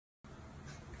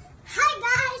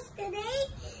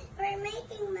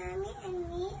and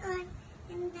me are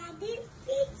in Daddy's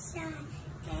pizza,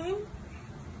 and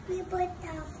we put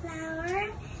the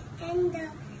flour and the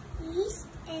yeast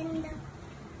and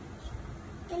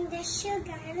the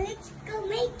sugar. Let's go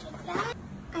make it, guys.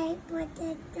 I put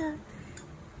the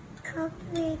cup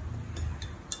with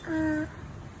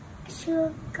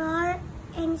sugar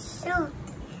and salt.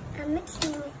 I'm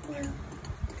mixing it now.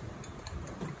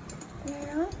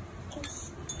 Now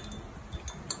it's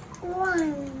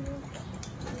one.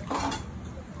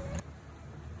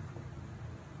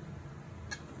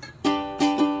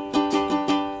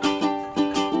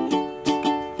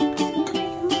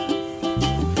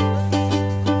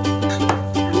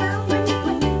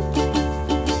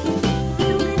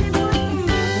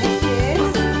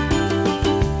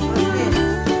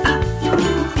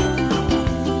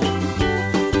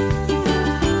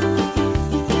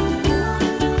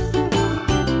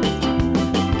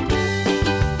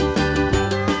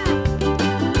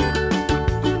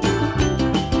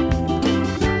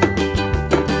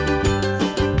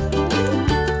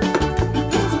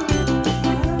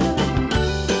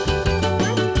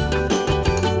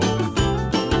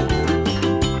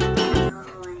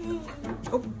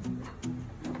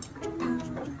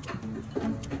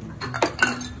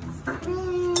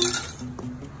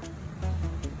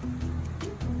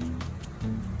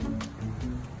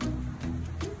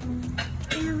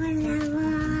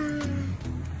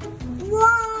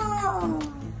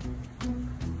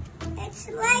 It's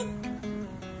like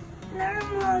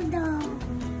normal though.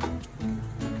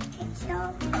 It's so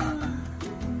cool.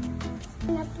 I'm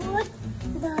gonna put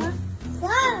the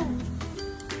flour.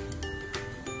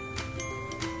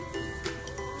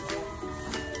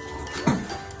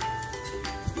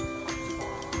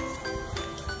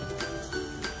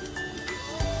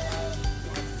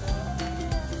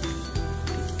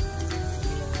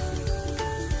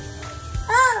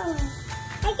 Oh,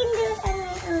 I can do it on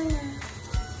my own now.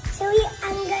 So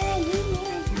I'm gonna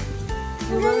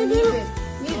give me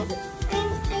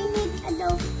I need a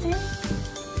dough first.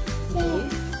 There.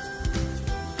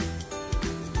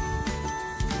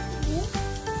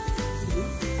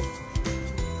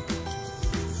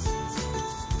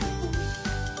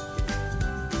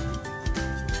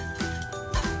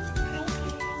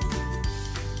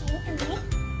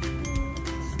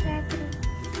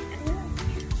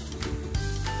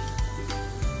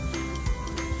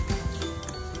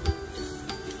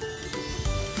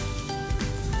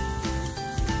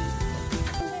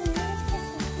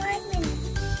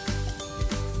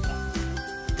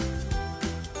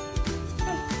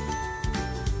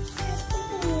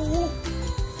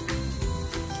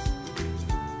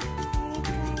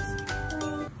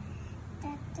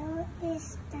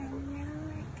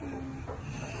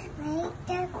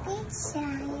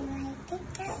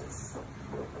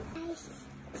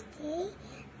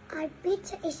 Our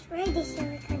pizza is ready, so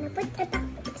we're gonna put the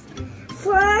toppings.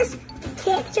 First,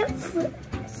 ketchup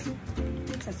first.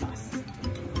 Pizza sauce.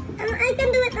 I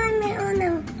can do it on my own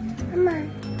now. Mama.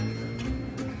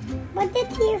 Put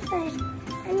it here first.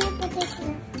 I'm gonna put it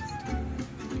here first.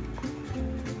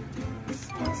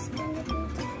 So it's gonna be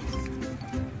this.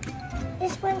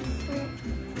 This one first.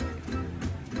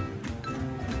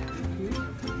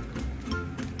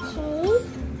 Okay.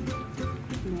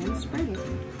 And then spread it.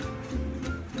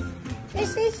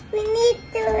 We need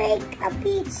to make a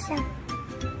pizza.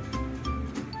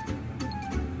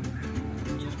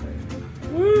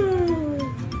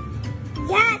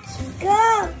 Let's go.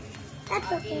 That's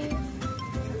okay.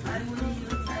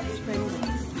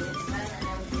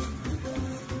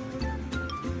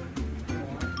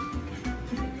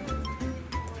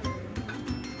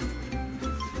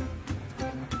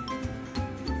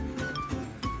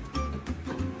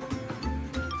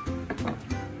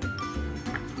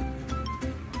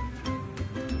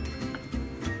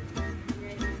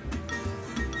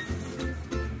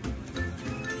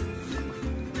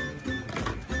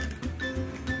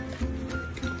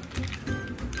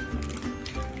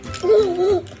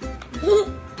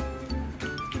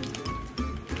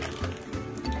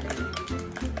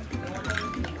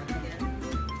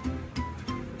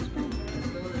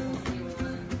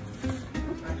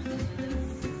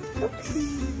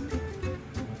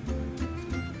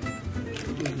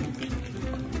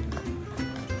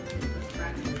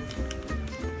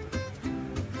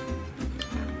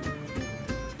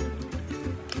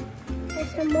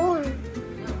 There's some more.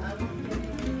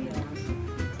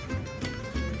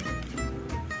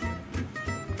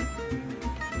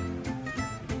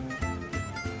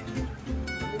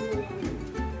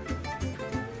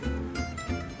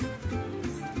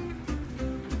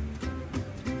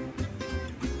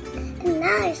 And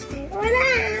now it's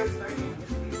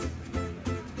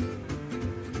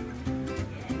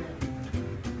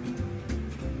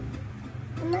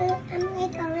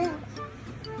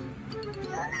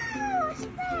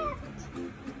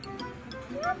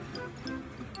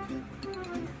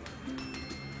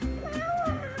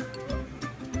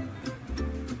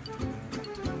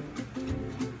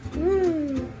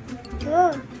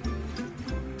Good.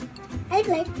 I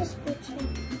like this picture.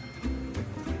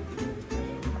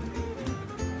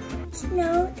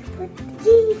 Now to put the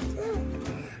cheese.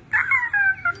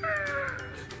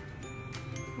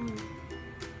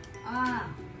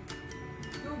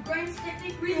 Your brain's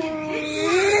technically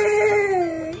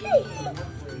really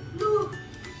Look!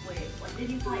 Wait, what did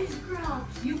you find?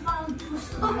 Scraps! You found 2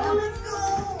 scraps! Oh, let's go!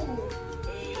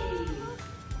 Hey!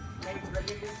 My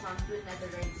brother just found 2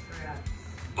 netherite scraps.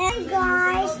 And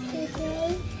guys,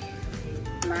 today,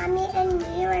 Mommy and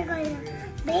me are gonna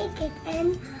bake it.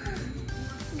 And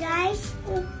guys,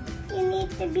 you need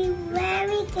to be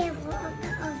very careful of the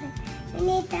oven. You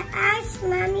need to ask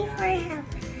Mommy for help.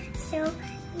 So,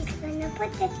 he's gonna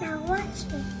put it now. Watch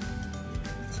it.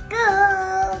 Let's go! I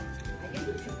can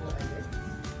do triple edits.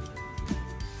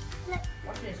 Look.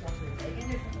 Watch this, watch this. I can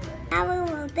do triple edits. Now we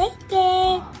will bake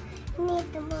it. You need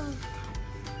to move.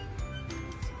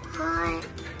 It's hot.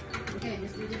 Okay,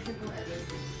 just do the triple edit.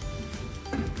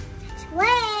 Let's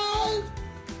wait.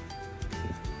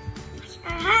 Wash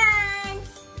our hands.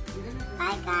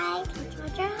 Bye guys. Let's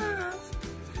wash our hands.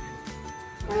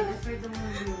 Okay, let's start the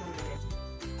one you want.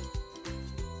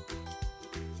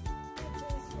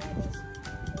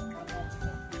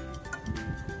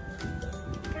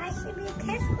 Guys, should be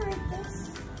careful with this.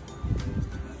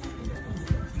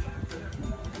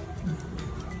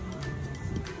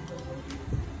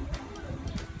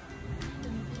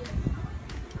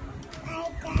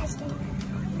 Bye guys.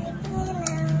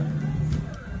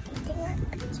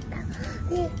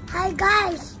 Hi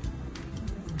guys.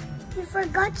 We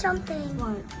forgot something.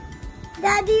 What?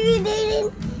 Daddy, we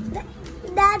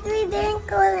didn't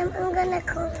call him. I'm gonna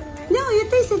call him. No, you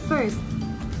taste it first.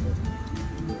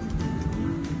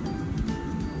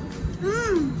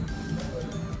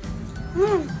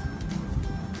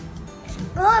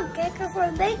 Good. Thank you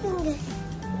for baking this.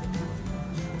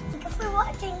 Thank you for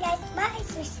watching, guys. Bye.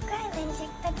 Subscribe and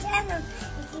check the channel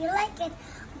if you like it.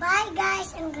 Bye,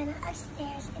 guys. I'm gonna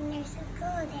upstairs and there's a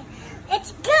cool there.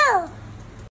 Let's go.